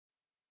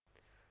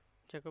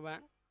Chào các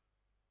bạn,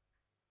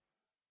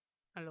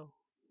 alo,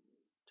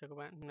 chào các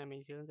bạn. Hôm nay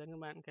mình sẽ hướng dẫn các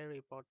bạn cái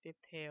report tiếp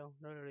theo,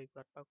 đó là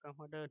report báo cáo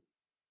hóa đơn.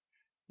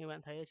 Như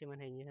bạn thấy ở trên màn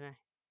hình như thế này.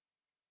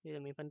 Bây giờ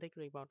mình phân tích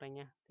report này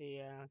nha. Thì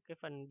cái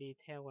phần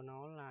detail của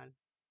nó là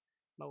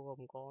bao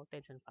gồm có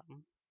tên sản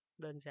phẩm,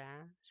 đơn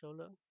giá, số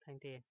lượng, thành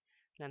tiền.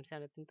 Làm sao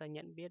để chúng ta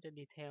nhận biết được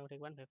detail thì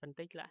các bạn phải phân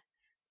tích lại.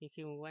 Thì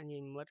khi mà các bạn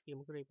nhìn bất kỳ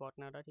một cái report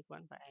nào đó thì các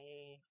bạn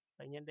phải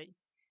phải nhận định.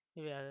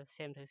 Bây giờ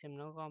xem thử xem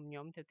nó gom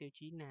nhóm theo tiêu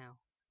chí nào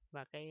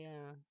và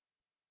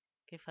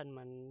cái phần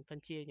mà phân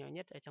chia nhỏ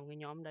nhất ở trong cái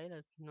nhóm đấy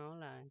là nó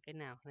là cái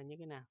nào, là những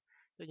cái nào.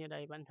 Tự như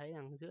đây bạn thấy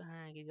rằng giữa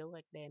hai cái dấu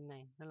gạch đen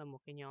này nó là một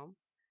cái nhóm,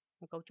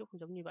 nó cấu trúc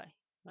giống như vậy.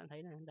 Bạn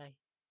thấy là đây,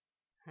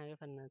 hai cái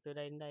phần từ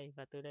đây đến đây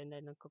và từ đây đến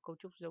đây nó có cấu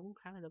trúc giống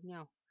khá là giống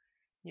nhau.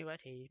 Như vậy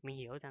thì mình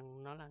hiểu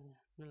rằng nó là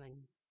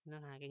nó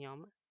là hai cái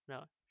nhóm á.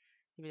 Rồi,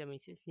 thì bây giờ mình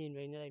sẽ nhìn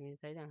về đây mình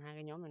thấy rằng hai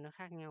cái nhóm này nó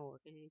khác nhau ở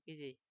cái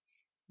gì?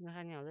 Nó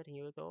khác nhau rất là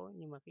nhiều yếu tố,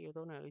 nhưng mà cái yếu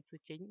tố nào là yếu tố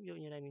chính. Ví dụ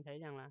như đây mình thấy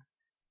rằng là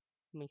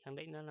mình khẳng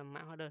định nó là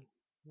mã hóa đơn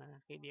là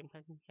cái điểm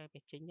khác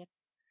biệt chính nhất.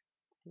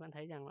 Thì bạn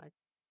thấy rằng là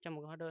trong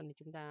một hóa đơn thì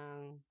chúng ta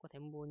có thể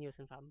mua nhiều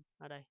sản phẩm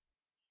ở đây.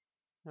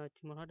 Rồi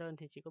một hóa đơn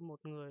thì chỉ có một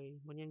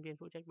nhân viên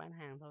phụ trách bán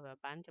hàng thôi và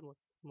bán cho một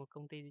một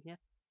công ty duy nhất.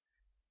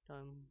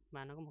 Rồi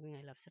và nó có một cái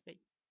ngày lập xác định.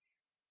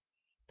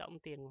 Tổng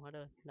tiền của hóa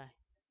đơn đây.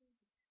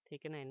 Thì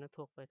cái này nó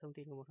thuộc về thông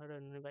tin của một hóa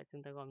đơn, nên vậy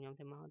chúng ta gom nhóm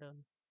thêm mã hóa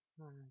đơn.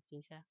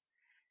 Chính xác.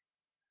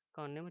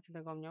 Còn nếu mà chúng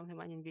ta gom nhóm thêm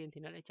mã nhân viên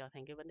thì nó lại trở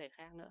thành cái vấn đề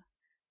khác nữa.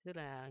 Tức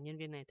là nhân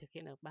viên này thực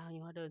hiện được bao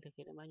nhiêu hóa đơn, thực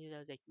hiện được bao nhiêu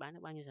giao dịch, bán được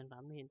bao nhiêu sản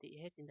phẩm nó hiển thị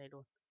hết trên đây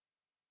luôn.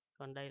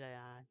 Còn đây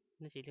là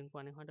nó chỉ liên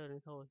quan đến hóa đơn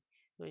thôi.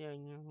 Ví dụ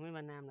như Nguyễn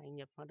Văn Nam này anh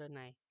nhập hóa đơn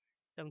này,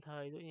 đồng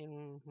thời ví dụ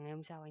như ngày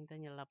hôm sau anh ta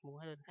nhận lập một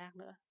hóa đơn khác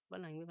nữa,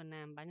 vẫn là Nguyễn Văn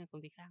Nam bán cho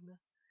công ty khác nữa,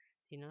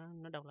 thì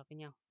nó độc lập với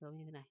nhau giống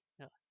như thế này.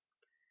 Rồi.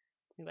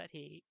 Như vậy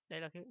thì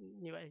đây là cái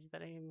như vậy thì ta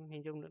đã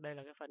hình dung được đây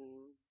là cái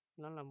phần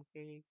nó là một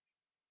cái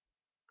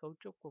cấu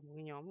trúc của một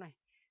cái nhóm này.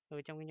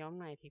 Rồi trong cái nhóm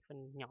này thì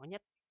phần nhỏ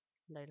nhất,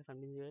 đây là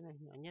phần bên dưới này,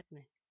 nhỏ nhất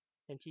này,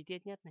 phần chi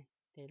tiết nhất này,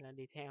 đây là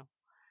detail.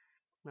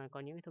 Mà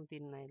còn những cái thông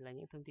tin này là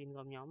những thông tin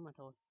gom nhóm mà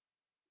thôi.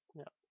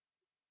 Rồi.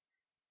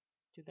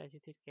 Chúng ta sẽ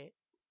thiết kế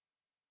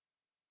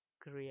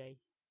create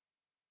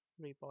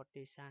report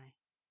design.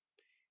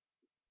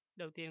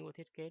 Đầu tiên của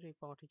thiết kế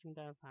report thì chúng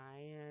ta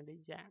phải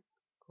định dạng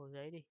khổ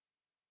giấy đi.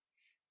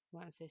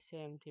 Bạn sẽ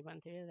xem thì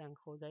bạn thấy rằng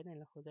khổ giấy này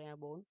là khổ giấy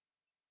A4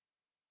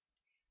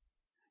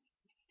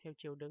 theo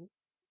chiều đứng.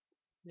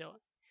 Rồi.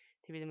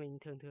 Thì bây giờ mình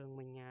thường thường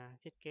mình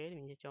thiết kế thì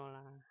mình sẽ cho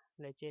là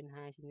lấy trên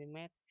 2 cm,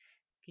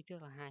 kích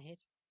thước là 2 hết.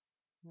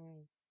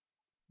 2,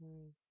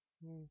 2,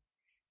 2.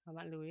 Và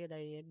bạn lưu ý ở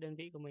đây đơn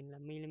vị của mình là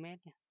mm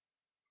nha.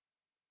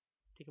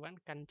 Thì các bạn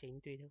căn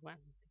chỉnh tùy theo các bạn.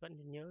 Các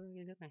bạn nhớ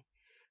cái thước này.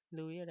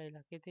 Lưu ý ở đây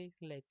là cái thước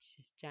lệch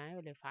trái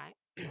và lệch phải.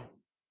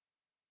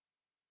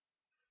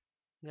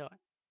 Rồi.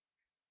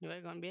 Như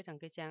vậy các bạn biết rằng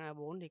cái trang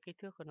A4 thì kích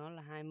thước của nó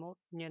là 21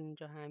 nhân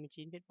cho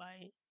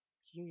 29,7.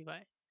 Chính vì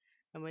vậy,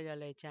 và bây giờ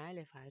lề trái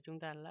lề phải chúng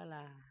ta đã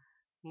là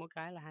mỗi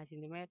cái là 2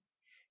 cm.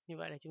 Như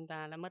vậy là chúng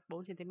ta đã mất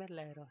 4 cm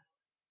lề rồi.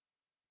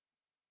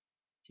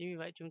 Chính vì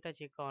vậy chúng ta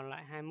chỉ còn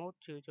lại 21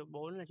 trừ cho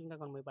 4 là chúng ta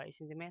còn 17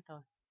 cm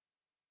thôi.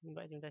 Như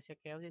vậy chúng ta sẽ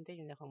kéo diện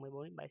tích ra khoảng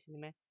 14 đến 7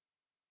 cm.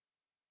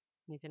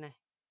 Như thế này.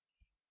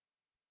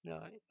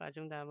 Rồi, và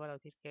chúng ta bắt đầu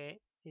thiết kế.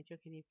 Thì trước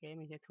khi thiết kế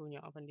mình sẽ thu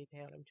nhỏ phần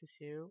detail lại một chút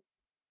xíu.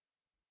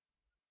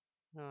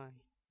 Rồi,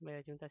 bây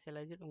giờ chúng ta sẽ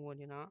lấy dữ liệu nguồn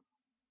cho nó.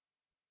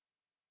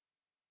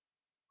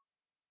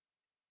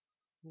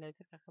 Lấy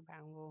tất cả các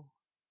bảng vô.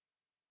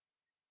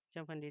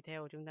 Trong phần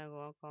detail chúng ta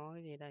có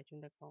cái gì đây?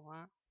 Chúng ta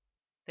có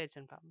tên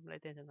sản phẩm, lấy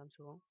tên sản phẩm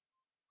xuống.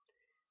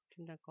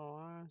 Chúng ta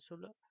có số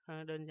lượng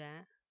đơn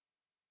giá.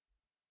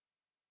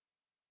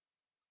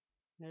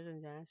 Lấy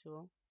đơn giá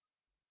xuống.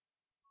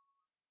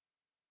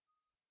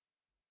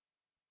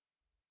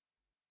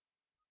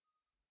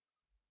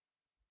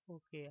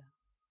 Ok.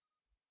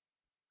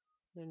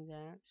 Đơn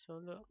giá, số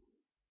lượng.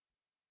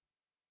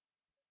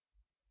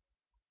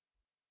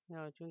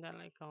 Rồi chúng ta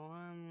lại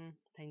có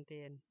thành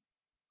tiền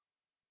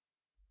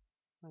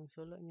bằng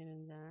số lượng nhân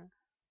đơn giá.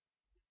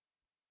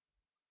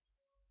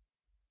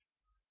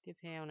 Tiếp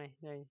theo này,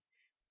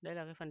 đây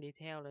là cái phần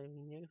detail là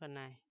những cái phần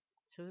này.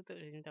 Số thứ tự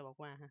thì chúng ta bỏ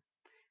qua ha.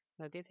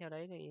 Rồi tiếp theo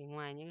đấy thì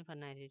ngoài những cái phần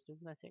này thì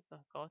chúng ta sẽ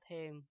có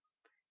thêm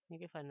những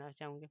cái phần ở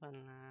trong cái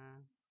phần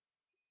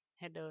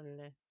header này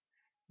đây.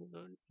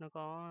 Nó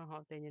có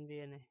họ tên nhân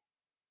viên này,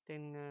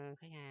 tên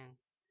khách hàng,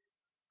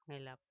 ngày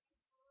lập,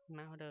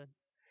 mã hóa đơn.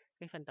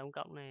 Cái phần tổng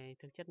cộng này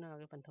thực chất nó là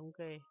cái phần thống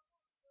kê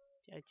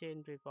ở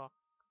trên report.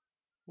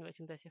 Như vậy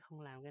chúng ta sẽ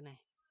không làm cái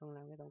này, không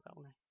làm cái tổng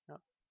cộng này. Đó.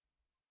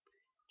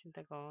 Chúng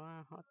ta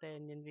có họ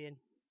tên nhân viên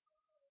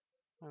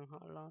bằng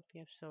họ log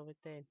ghép so với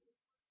tên.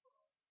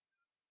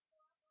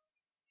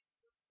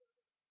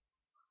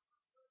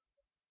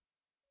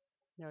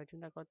 Rồi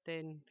chúng ta có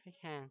tên khách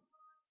hàng.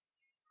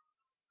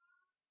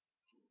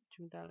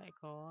 Chúng ta lại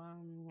có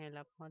ngày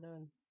lập hóa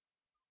đơn.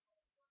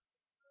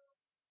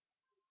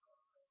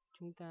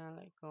 Chúng ta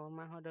lại có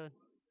mã hóa đơn.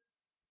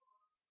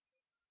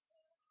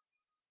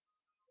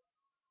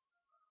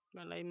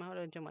 Bạn lấy mã hóa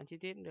đơn trong bảng chi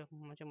tiết cũng được,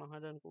 mà trong bảng hóa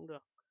đơn cũng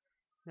được.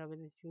 Rồi bây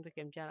giờ chúng ta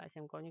kiểm tra lại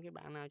xem có những cái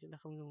bảng nào chúng ta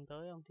không dùng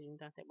tới không thì chúng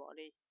ta sẽ bỏ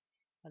đi.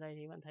 Ở đây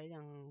thì bạn thấy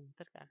rằng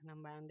tất cả các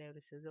 5 bảng đều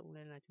được sử dụng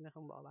nên là chúng ta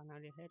không bỏ bảng nào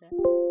đi hết đấy.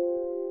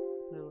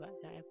 Lưu lại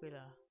trang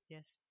SQL,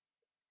 yes,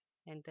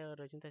 enter,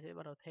 rồi chúng ta sẽ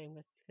bắt đầu thêm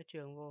các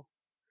trường vô.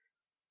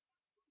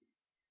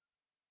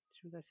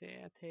 Chúng ta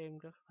sẽ thêm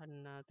các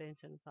phần tên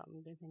sản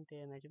phẩm đến thanh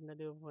tiền này, chúng ta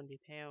đưa vào phần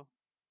detail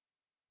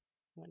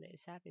và để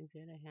sát bên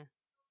dưới đây ha.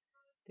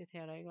 Tiếp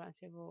theo đấy các bạn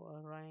sẽ vô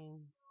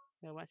arrange,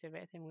 rồi bạn sẽ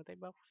vẽ thêm một text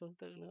box số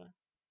tự nữa.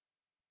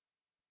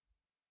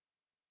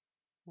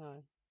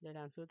 Rồi để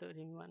làm số tự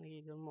thì các bạn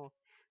ghi số 1.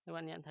 Các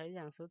bạn nhận thấy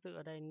rằng số tự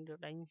ở đây được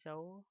đánh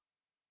dấu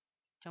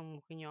trong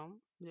một cái nhóm.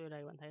 Ví dụ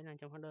đây bạn thấy là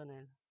trong hóa đơn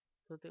này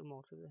số tự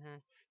 1, số tự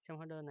 2. Trong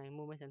hóa đơn này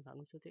mua mấy sản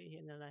phẩm số tự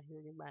hiện ra đây, ví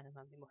dụ như 3 sản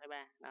phẩm thì 1, 2,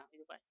 3. Đó, ví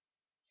dụ vậy.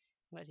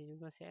 Vậy thì chúng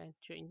ta sẽ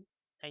chuyển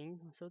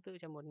đánh số tự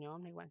cho một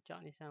nhóm, thì các bạn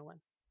chọn thì sao?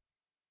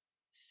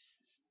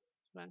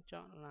 Bạn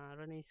chọn là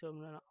running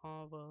sum, là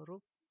over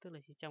group, tức là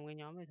chỉ trong cái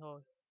nhóm này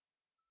thôi.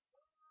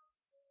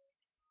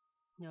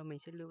 Giờ mình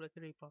sẽ lưu lại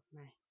cái report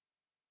này,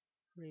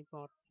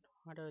 report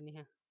hóa đơn đi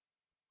ha.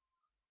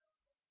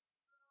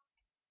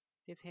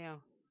 Tiếp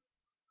theo,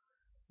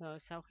 rồi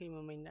sau khi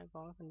mà mình đã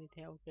có phần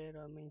detail ok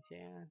rồi, mình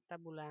sẽ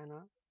tabula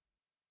nó,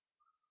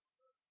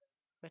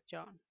 quét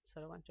chọn,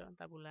 sau đó bạn chọn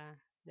tabula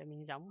để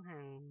mình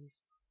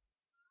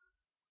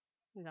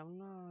giống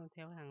nó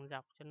theo hàng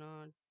dọc cho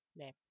nó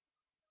đẹp.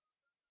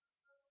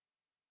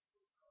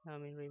 Rồi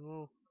mình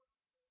remove,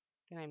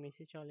 cái này mình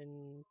sẽ cho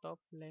lên top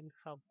lên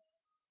 0.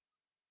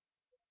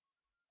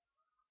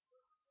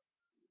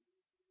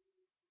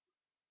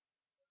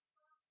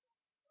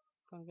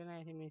 Còn cái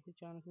này thì mình sẽ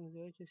cho nó xuống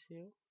dưới chút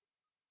xíu.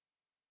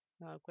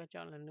 Rồi quét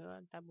chọn lần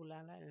nữa,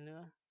 tabula lại lần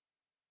nữa.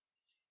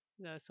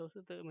 Giờ số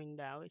thứ tự mình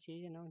đảo vị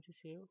trí cho nó một chút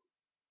xíu.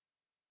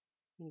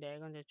 Mình để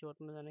con chuột chuột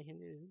bây giờ nó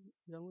hiện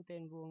giống cái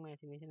tên vuông này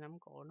thì mình sẽ nắm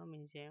cổ nó,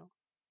 mình déo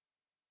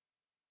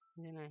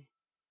như thế này.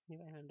 Như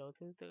vậy là đủ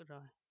thứ tự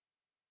rồi.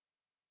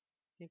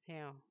 Tiếp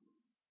theo,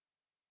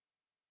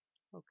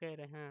 ok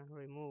rồi ha,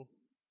 remove.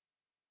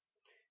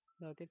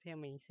 Rồi tiếp theo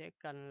mình sẽ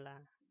cần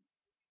là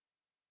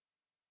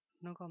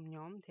nó gom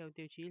nhóm theo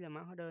tiêu chí là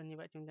mã hóa đơn, như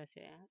vậy chúng ta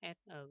sẽ add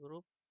ở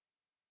group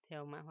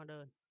theo mã hóa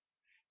đơn.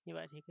 Như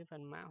vậy thì cái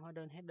phần mã hóa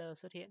đơn header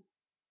xuất hiện.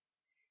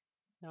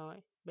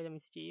 Rồi, bây giờ mình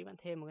sẽ chỉ bạn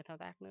thêm một cái thao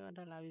tác nữa,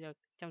 đó là bây giờ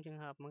trong trường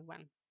hợp mà các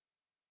bạn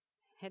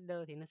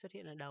header thì nó xuất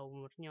hiện ở đầu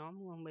một nhóm,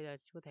 đúng không? Bây giờ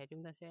có thể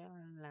chúng ta sẽ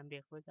làm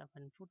việc với cả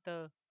phần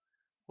footer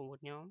của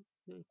một nhóm,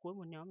 cuối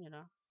một nhóm gì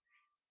đó.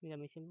 Bây giờ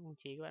mình sẽ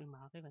chỉ các bạn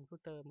mở cái phần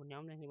footer một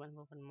nhóm lên, thì bạn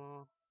vào phần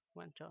more,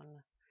 bạn chọn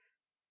là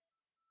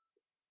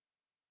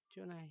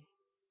chỗ này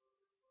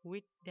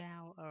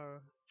without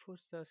a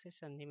footer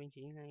section, thì mình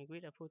chỉ này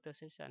with a footer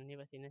section, như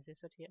vậy thì nó sẽ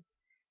xuất hiện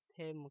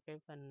thêm một cái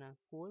phần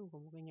cuối của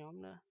một cái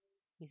nhóm nữa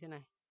như thế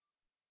này.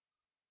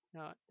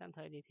 Rồi tạm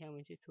thời đi theo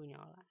mình sẽ thu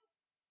nhỏ lại.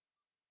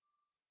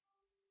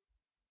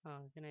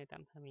 Cái này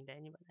tạm thời mình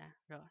để như vậy đã.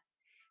 Rồi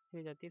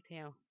bây giờ tiếp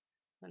theo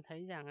bạn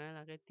thấy rằng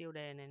là cái tiêu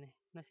đề này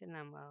nó sẽ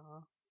nằm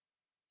ở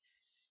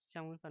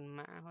trong cái phần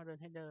mã hóa đơn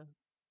header,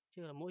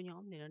 chứ là mỗi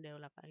nhóm thì nó đều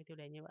lặp lại cái tiêu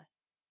đề như vậy.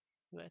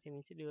 Vậy thì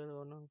mình sẽ đưa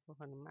vào nó vào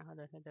phần mã hóa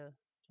đơn header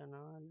cho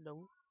nó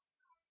đúng.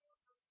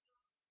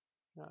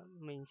 Rồi,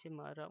 mình sẽ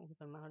mở rộng cái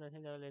phần mã hóa đơn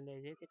header lên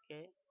để dễ thiết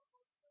kế.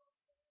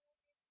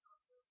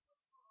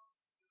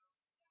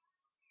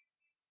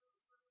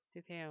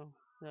 Tiếp theo,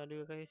 giờ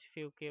đưa cái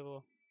field kia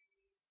vô.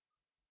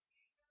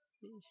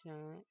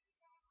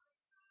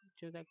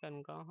 Chúng ta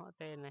cần có họ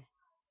tên này,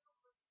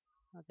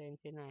 họ tên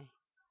phía này.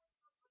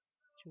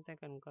 Chúng ta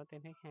cần có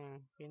tên khách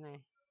hàng phía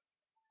này,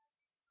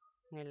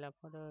 ngày lập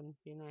hóa đơn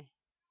phía này,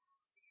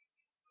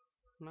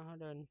 mã hóa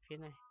đơn phía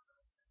này.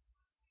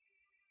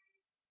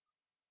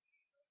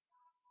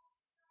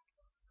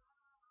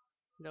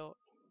 Rồi,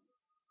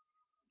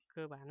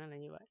 cơ bản là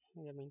như vậy.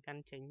 Bây giờ mình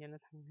căn chỉnh cho nó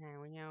thẳng hàng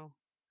với nhau.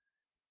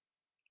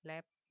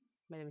 Left,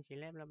 bây giờ mình chỉ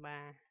left là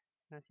 3,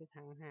 nó sẽ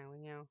thẳng hàng với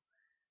nhau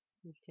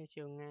theo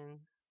chiều ngang.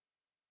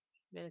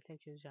 Đây là theo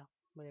chiều dọc,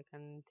 bây giờ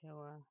căn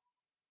theo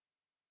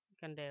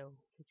căn đều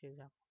theo chiều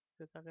dọc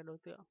giữa các cái đối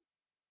tượng.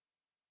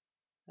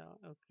 Rồi,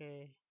 ok.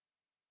 Cái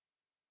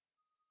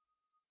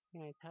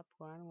này thấp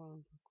quá đúng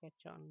không? Quét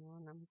chọn nó,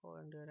 nắm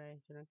cổ đưa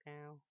đây cho nó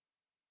cao.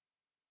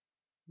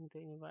 Tương tự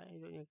như vậy, ví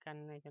dụ như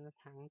căn này cho nó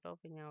thẳng tốt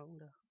với nhau cũng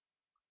được.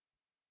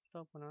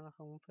 Top của nó là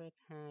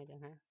 0,2 chẳng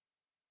hạn.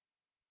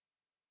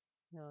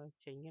 Rồi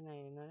chỉnh cái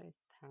này nó lại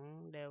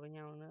thẳng đều với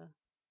nhau nữa.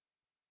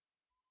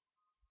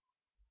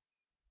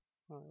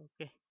 Rồi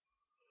ok.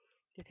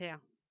 Tiếp theo,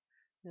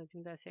 giờ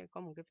chúng ta sẽ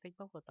có một cái text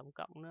box của tổng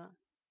cộng nữa.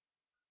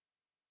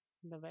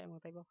 Chúng ta vẽ một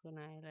text box như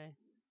này đây.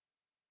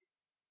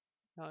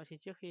 Rồi thì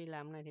trước khi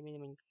làm này thì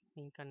mình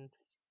cần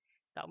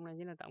tổng này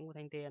chính là tổng của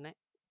thành tiền đấy.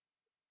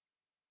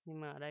 Nhưng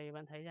mà ở đây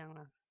bạn thấy rằng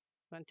là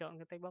bạn chọn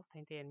cái text box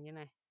thành tiền như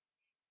này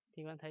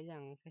thì bạn thấy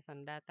rằng cái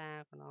phần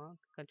data của nó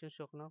cần chuyên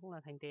suộc nó cũng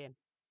là thành tiền,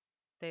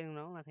 tên của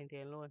nó cũng là thành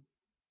tiền luôn.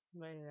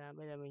 Vậy là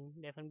bây giờ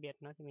mình để phân biệt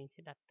nó thì mình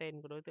sẽ đặt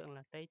tên của đối tượng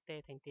là txt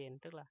thành tiền,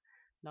 tức là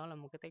đó là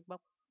một cái text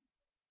box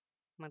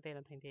mang tên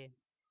là thành tiền.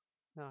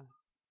 Rồi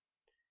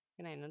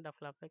cái này nó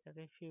độc lập với cả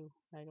cái field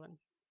đây các bạn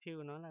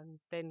Fill nó là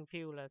tên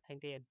fill là thành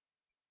tiền,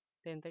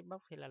 tên text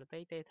box thì là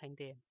text thành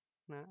tiền.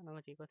 Đó,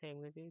 nó chỉ có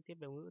thêm cái tiếp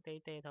biểu ngữ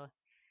text thôi.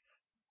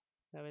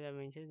 Rồi bây giờ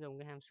mình sẽ dùng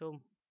cái hàm sum.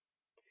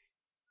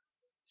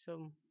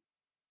 Sum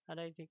ở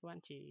đây thì các bạn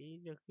chỉ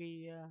được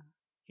ghi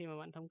khi mà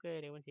bạn thống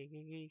kê thì các bạn chỉ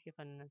ghi cái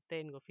phần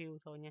tên của fill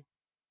thôi nha,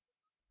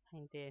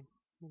 thành tiền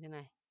như thế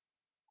này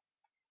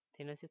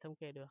thì nó sẽ thống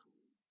kê được.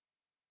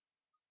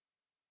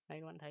 Đây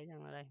các bạn thấy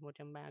rằng là đây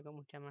 130 cộng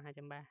 100 là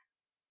 230.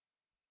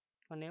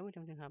 Còn nếu mà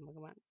trong trường hợp mà các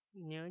bạn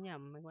nhớ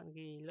nhầm, các bạn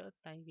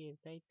ghi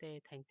tay t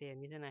thành tiền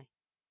như thế này,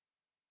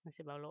 nó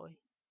sẽ báo lỗi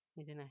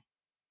như thế này.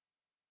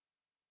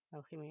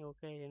 Và khi mình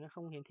ok thì nó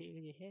không hiển thị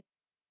cái gì hết,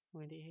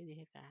 không hiển thị cái gì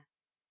hết cả.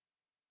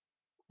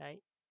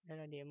 Đấy, đây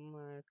là điểm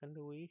cần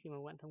lưu ý khi mà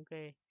các bạn thống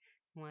kê.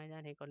 Ngoài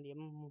ra thì còn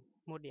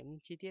một điểm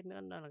chi tiết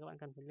nữa, đó là các bạn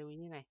cần phải lưu ý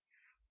như này.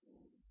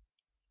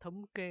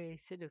 Thống kê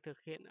sẽ được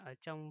thực hiện ở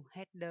trong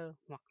header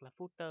hoặc là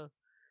footer,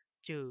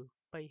 trừ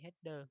page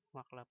header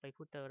hoặc là page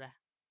footer ra.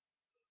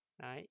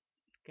 Đấy,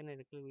 cái này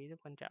được lưu ý rất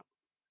quan trọng.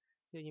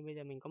 Ví dụ như bây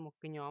giờ mình có một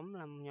cái nhóm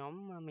là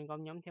mình có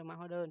nhóm theo mã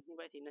hóa đơn, như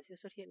vậy thì nó sẽ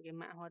xuất hiện cái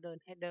mã hóa đơn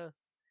header.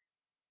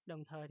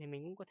 Đồng thời thì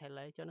mình cũng có thể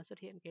lấy cho nó xuất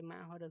hiện cái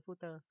mã hóa đơn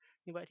footer.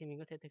 Như vậy thì mình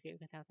có thể thực hiện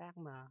cái thao tác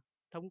mà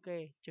thống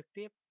kê trực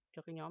tiếp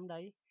cho cái nhóm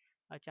đấy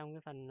ở trong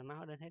cái phần mã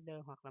hóa đơn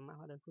header hoặc là mã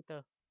hóa đơn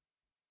footer.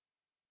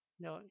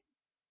 Rồi,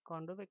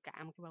 còn đối với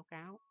cả một cái báo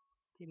cáo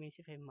thì mình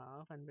sẽ phải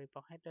mở phần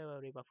report header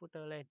và report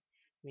footer lên.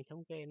 Mình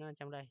thống kê nó ở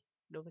trong đây.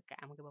 Đối với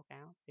cả một cái báo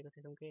cáo thì có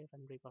thể thống kê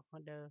phần report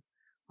header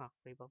hoặc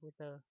report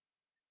footer.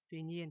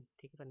 Tuy nhiên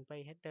thì cái phần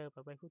page header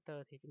và page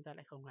footer thì chúng ta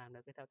lại không làm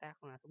được cái thao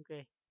tác là thống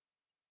kê,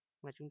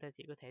 mà chúng ta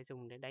chỉ có thể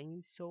dùng để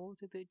đánh số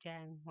thứ tự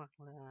trang hoặc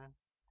là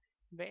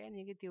vẽ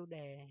những cái tiêu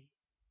đề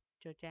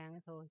cho trang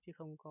ấy thôi, chứ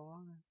không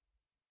có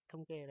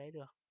thống kê ở đấy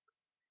được.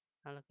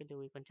 Đó là cái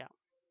lưu ý quan trọng.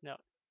 Rồi,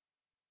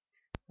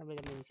 bây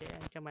giờ mình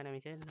sẽ trong bài này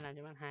mình sẽ làm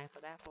cho bạn 2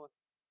 thao tác luôn.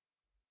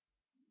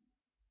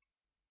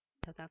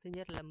 Thao tác thứ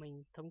nhất là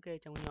mình thống kê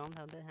trong nhóm,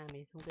 thao tác thứ hai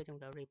mình thống kê trong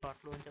cả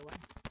report luôn cho bạn.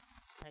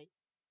 Đấy,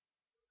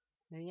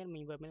 thứ nhất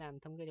mình vừa mới làm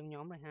thống kê trong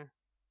nhóm rồi ha.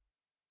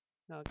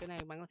 Rồi cái này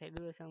bạn có thể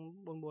đưa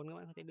sang buồn các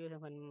bạn có thể đưa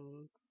sang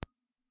phần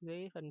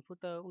dưới phần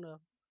footer cũng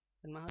được,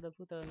 phần mã hóa đơn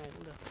footer này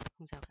cũng được,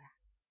 không sao cả.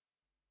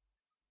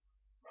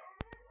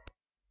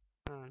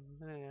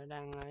 Cái này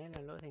đang ấy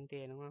là lỗi thành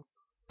tiền đúng không?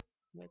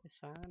 Vậy thì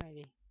xóa cái này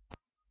đi,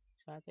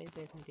 xóa TT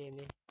thành tiền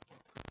đi,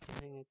 chuyển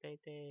thành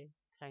TT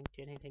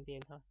chuyển thành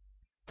tiền thôi.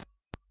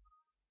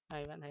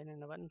 Đây bạn thấy là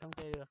nó vẫn thống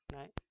kê được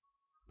đấy.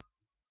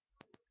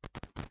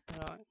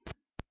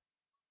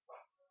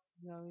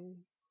 Rồi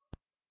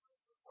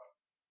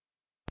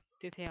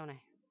tiếp theo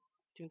này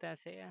chúng ta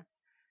sẽ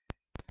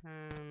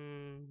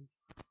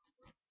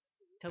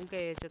thống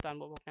kê cho toàn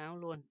bộ báo cáo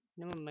luôn.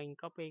 Nếu mà mình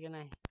copy cái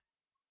này,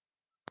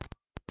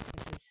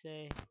 Ctrl C,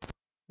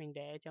 mình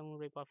để trong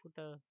report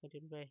footer,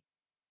 Ctrl V.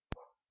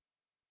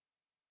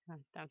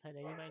 Tạm thời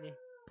để như vậy đi.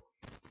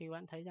 Thì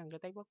bạn thấy rằng cái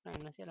text box này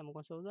nó sẽ là một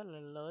con số rất là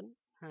lớn,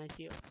 2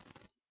 triệu,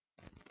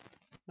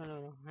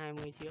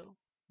 20 triệu,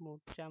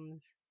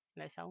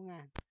 106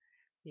 ngàn.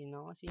 Thì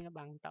nó chỉ là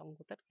bằng tổng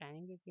của tất cả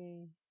những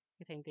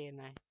cái thành tiền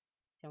này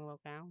trong báo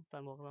cáo,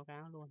 toàn bộ báo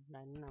cáo luôn.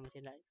 Đấy, nó nằm ở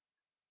trên đấy.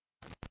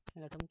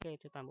 Đây là thống kê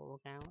cho toàn bộ báo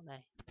cáo.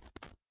 Đây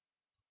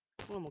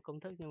cũng là một công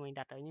thức nhưng mình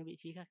đặt ở những vị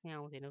trí khác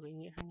nhau thì nó có ý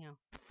nghĩa khác nhau.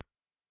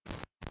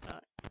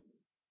 Rồi,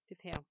 tiếp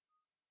theo.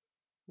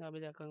 Rồi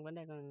bây giờ còn vấn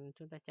đề còn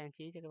chúng ta trang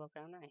trí cho cái báo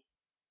cáo này.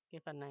 Cái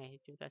phần này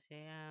chúng ta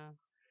sẽ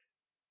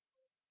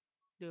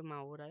đưa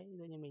màu vào đấy. Ví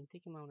dụ như mình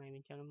thích cái màu này,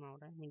 mình cho nó màu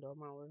đấy, mình đổ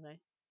màu vào đấy.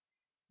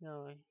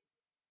 Rồi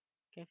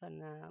cái phần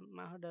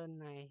mã hóa đơn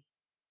này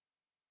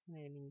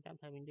mình tạm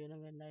thời mình đưa nó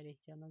lên đây đi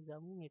cho nó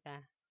giống người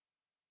ta.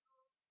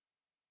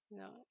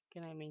 Rồi,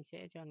 cái này mình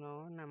sẽ cho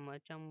nó nằm ở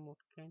trong một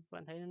cái,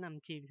 bạn thấy nó nằm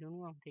chìm xuống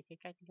đúng không? Thì cái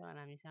cách các bạn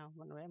làm như sau?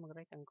 Bạn vẽ một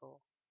cái rectangle.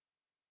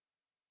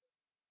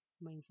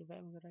 Mình sẽ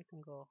vẽ một cái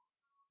rectangle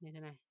như thế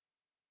này.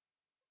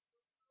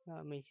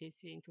 Rồi mình sẽ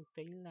xin thuộc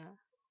tính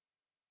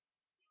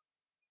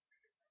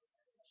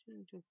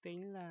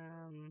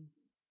là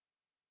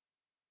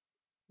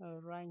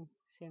range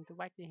send to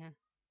back đi ha.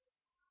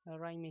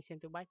 Range mình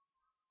send to back.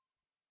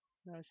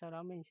 Rồi sau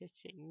đó mình sẽ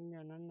chỉnh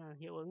cho nó là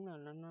hiệu ứng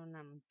là nó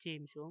nằm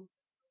chìm xuống,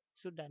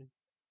 sudden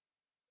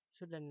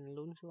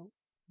lún xuống.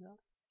 Đó.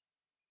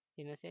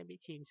 Thì nó sẽ bị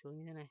chìm xuống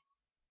như thế này.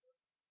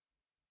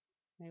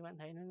 Đây bạn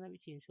thấy nó bị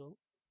chìm xuống.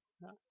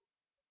 Đó.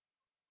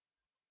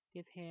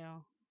 Tiếp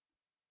theo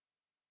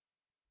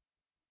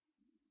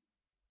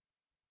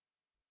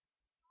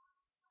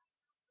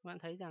bạn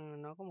thấy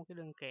rằng nó có một cái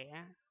đường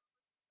kẻ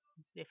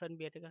để phân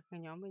biệt các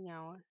nhóm với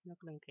nhau ấy. Nó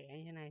có đường kẻ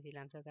như thế này thì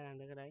làm sao ta làm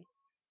được cái đấy?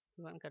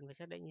 Các bạn cần phải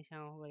xác định như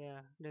sau. Bây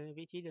giờ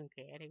vị trí đường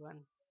kẻ thì các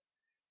bạn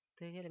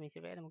thứ nhất là mình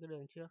sẽ vẽ ra một cái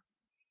đường trước.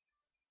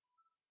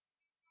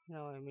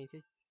 Rồi mình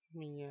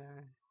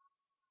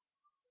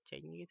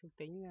chỉnh cái thuộc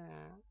tính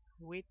là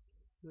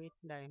width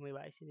đây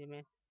 17 cm.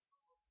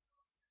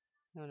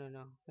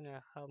 No, cái này là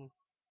không.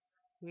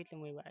 Width là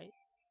 17.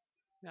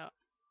 Đó.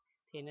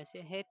 Thì nó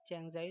sẽ hết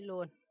trang giấy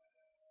luôn.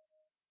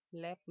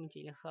 Left mình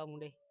chỉ là không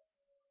đi.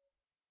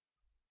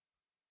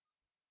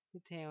 Tiếp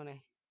theo này.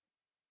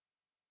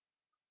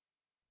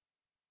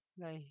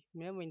 Đây,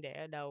 nếu mình để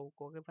ở đầu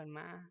của cái phần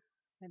mã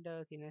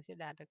header thì nó sẽ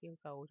đạt được yêu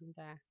cầu của chúng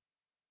ta.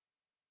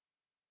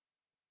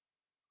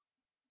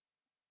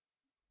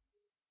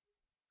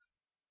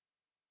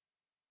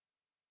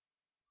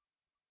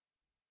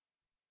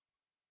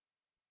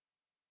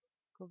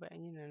 Có vẻ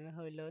như là nó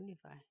hơi lớn thì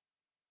phải.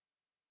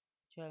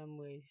 Cho là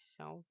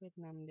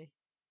 16,5 đi.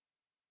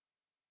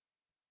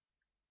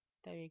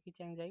 Tại vì cái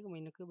trang giấy của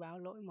mình nó cứ báo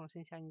lỗi màu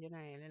xanh xanh chỗ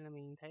này nên là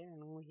mình thấy là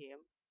nó nguy hiểm.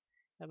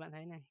 Và bạn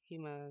thấy này, khi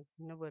mà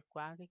nó vượt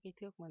quá cái kích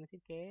thước mà nó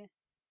thiết kế,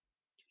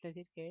 chúng ta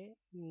thiết kế,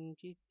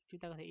 chúng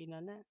ta có thể in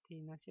ấn á, thì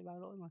nó sẽ báo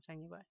lỗi màu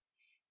xanh như vậy.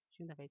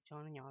 Chúng ta phải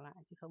cho nó nhỏ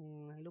lại chứ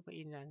không lúc mà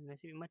in là nó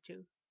sẽ bị mất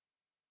chữ.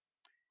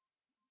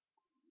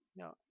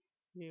 Rồi,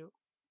 view.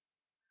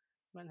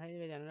 Bạn thấy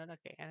bây giờ nó đã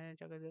kẻ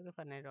cho cái giữa cái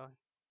phần này rồi.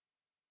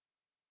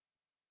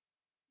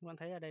 Bạn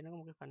thấy ở đây nó có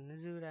một cái phần nó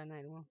dư ra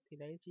này đúng không? Thì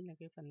đấy chính là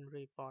cái phần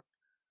report,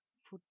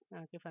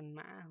 cái phần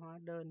mã hóa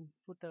đơn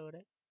footer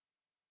đấy.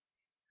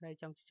 Đây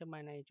trong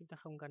bài này chúng ta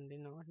không cần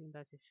đến nó thì chúng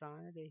ta sẽ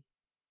xóa nó đi.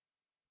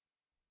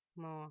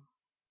 More.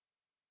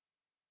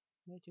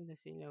 Nếu chúng ta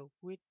sẽ là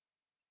with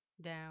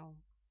down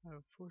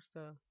or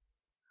footer,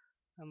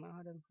 mã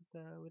hóa đơn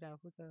footer without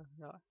footer.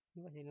 Rồi,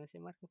 như vậy thì nó sẽ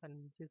mất cái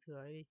phần dư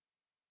thừa đi.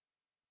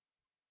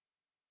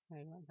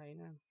 Này các bạn thấy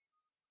nào.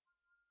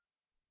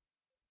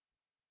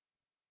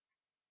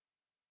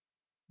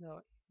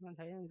 Rồi, bạn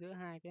thấy giữa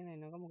hai cái này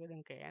nó có một cái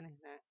đường kẻ này.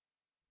 Đấy.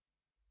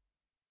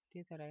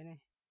 Tiếp theo đấy này,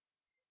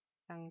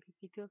 tăng cái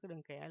kích thước cái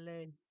đường kẻ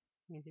lên,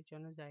 mình sẽ cho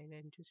nó dày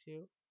lên chút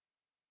xíu.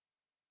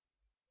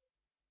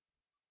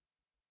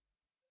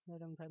 Rồi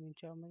đồng thời mình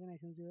cho mấy cái này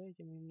xuống dưới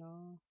cho mình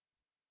nó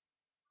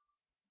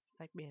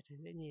tách biệt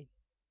dễ nhìn.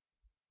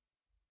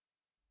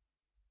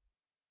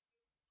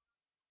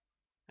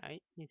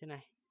 Đấy, như thế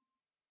này.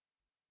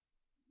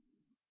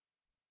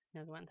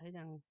 Là các bạn thấy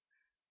rằng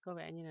có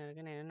vẻ như là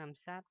cái này nó nằm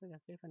sát với cả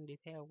cái phần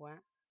detail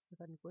quá. Cái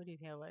phần cuối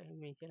detail vậy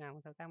mình sẽ làm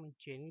một thao tác mình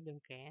chuyển cái đường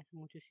kẻ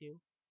xuống một chút xíu.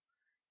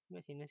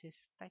 Vậy thì nó sẽ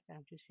tách ra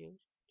một chút xíu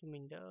cho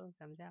mình đỡ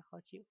cảm giác khó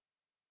chịu.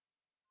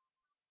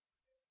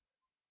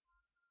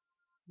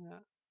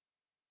 Đó.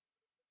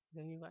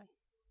 Giống như vậy.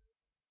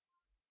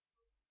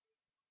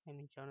 Để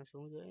mình cho nó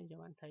xuống dưới cho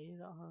bạn thấy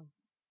rõ hơn.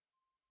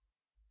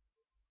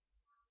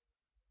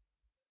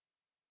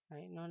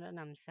 Đấy, nó đã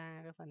nằm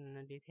xa cái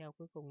phần detail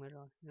cuối cùng này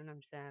rồi, nó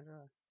nằm xa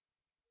rồi.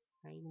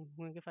 Đấy,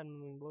 nguyên cái phần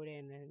mà mình bôi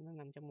đèn này nó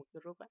nằm trong một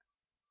cái group á.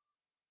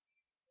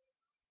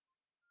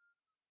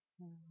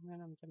 Nó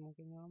nằm trong một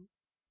cái nhóm.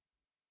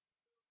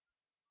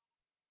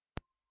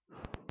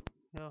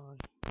 Rồi,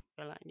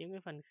 còn lại những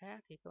cái phần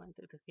khác thì các bạn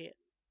tự thực hiện.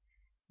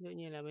 Ví dụ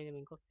như là bây giờ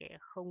mình có kẻ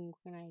không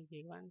cái này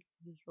thì các bạn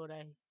đi vô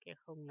đây, kẻ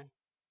không này.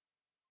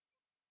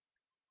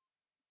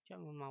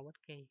 Chọn một màu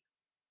bất kỳ.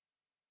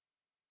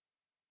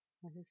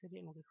 Nó sẽ xuất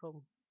hiện một cái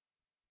khung.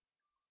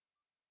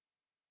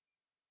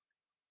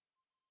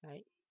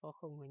 Đấy, có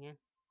khung rồi nha.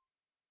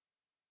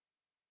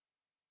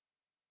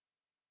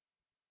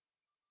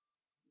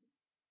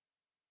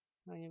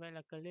 Và như vậy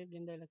là clip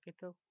đến đây là kết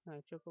thúc.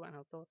 Chúc các bạn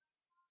học tốt.